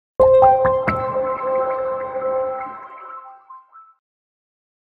If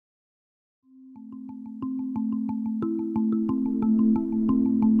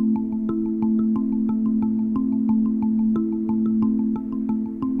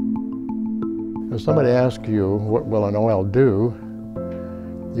somebody asks you, what will an oil do?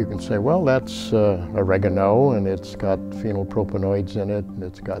 You can say, well, that's oregano, and it's got phenylpropanoids in it, and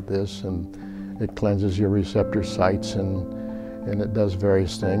it's got this, and it cleanses your receptor sites, and it does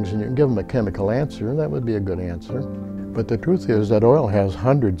various things. And you can give them a chemical answer, and that would be a good answer. But the truth is that oil has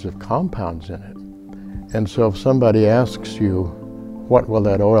hundreds of compounds in it. And so if somebody asks you, what will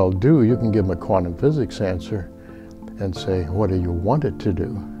that oil do? You can give them a quantum physics answer and say, what do you want it to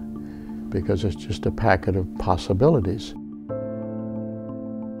do? Because it's just a packet of possibilities.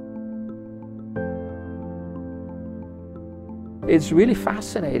 It's really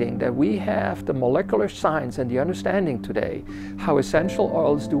fascinating that we have the molecular science and the understanding today how essential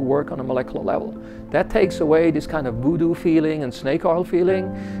oils do work on a molecular level. That takes away this kind of voodoo feeling and snake oil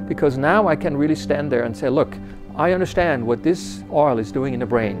feeling, because now I can really stand there and say, look, I understand what this oil is doing in the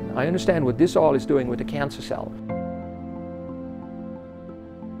brain. I understand what this oil is doing with the cancer cell.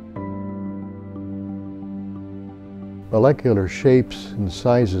 Molecular shapes and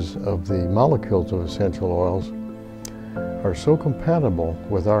sizes of the molecules of essential oils are so compatible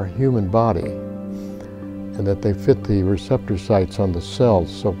with our human body, and that they fit the receptor sites on the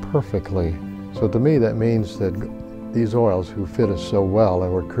cells so perfectly. So to me, that means that these oils who fit us so well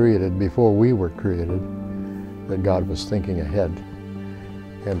and were created before we were created, that God was thinking ahead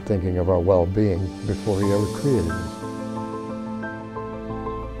and thinking of our well-being before He ever created us.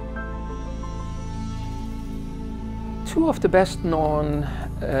 Two of the best known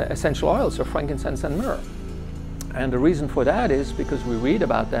essential oils are frankincense and myrrh. And the reason for that is because we read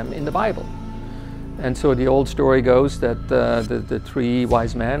about them in the Bible. And so the old story goes that the three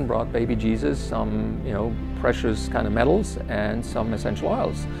wise men brought baby Jesus some, precious kind of metals and some essential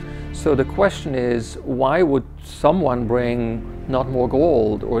oils. So the question is, why would someone bring not more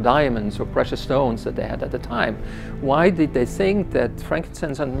gold or diamonds or precious stones that they had at the time? Why did they think that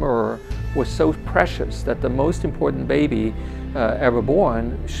frankincense and myrrh was so precious that the most important baby ever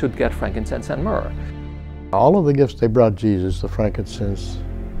born should get frankincense and myrrh? All of the gifts they brought Jesus, the frankincense,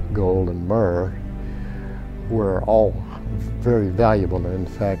 gold, and myrrh, were all very valuable. And in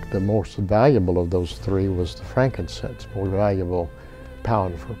fact, the most valuable of those three was the frankincense, more valuable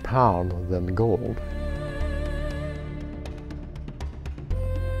pound for pound than gold.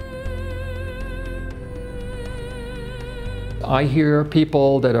 I hear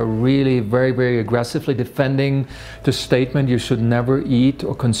people that are really very, very aggressively defending the statement you should never eat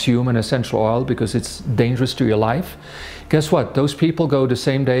or consume an essential oil because it's dangerous to your life. Guess what? Those people go the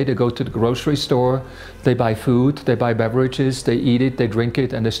same day, they go to the grocery store, they buy food, they buy beverages, they eat it, they drink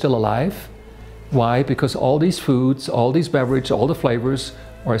it, and they're still alive. Why? Because all these foods, all these beverages, all the flavors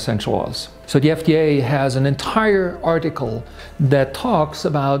are essential oils. So the FDA has an entire article that talks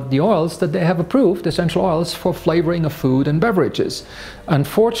about the oils that they have approved, essential oils, for flavoring of food and beverages.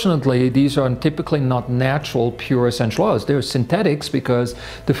 Unfortunately, these are typically not natural, pure essential oils. They're synthetics because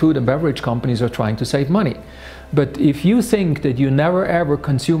the food and beverage companies are trying to save money. But if you think that you never ever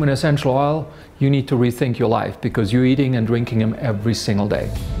consume an essential oil, you need to rethink your life, because you're eating and drinking them every single day.